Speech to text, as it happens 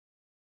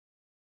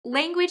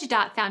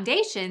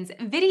Language.Foundation's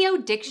Video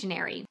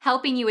Dictionary,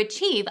 helping you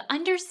achieve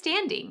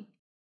understanding.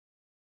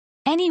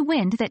 Any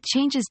wind that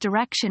changes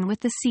direction with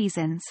the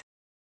seasons.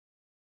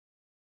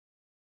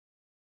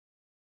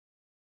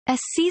 A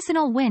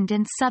seasonal wind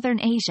in southern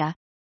Asia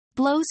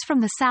blows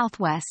from the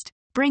southwest,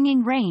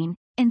 bringing rain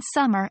in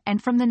summer and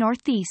from the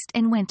northeast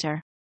in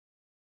winter.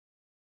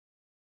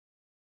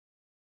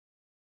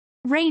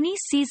 Rainy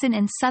season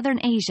in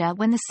southern Asia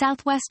when the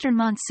southwestern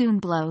monsoon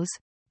blows,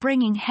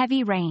 bringing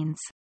heavy rains.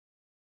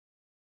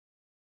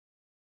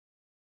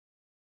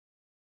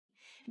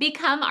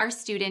 Become our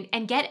student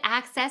and get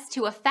access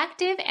to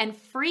effective and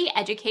free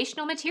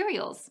educational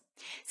materials.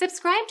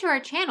 Subscribe to our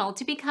channel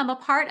to become a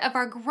part of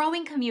our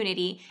growing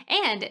community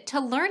and to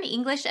learn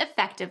English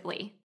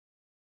effectively.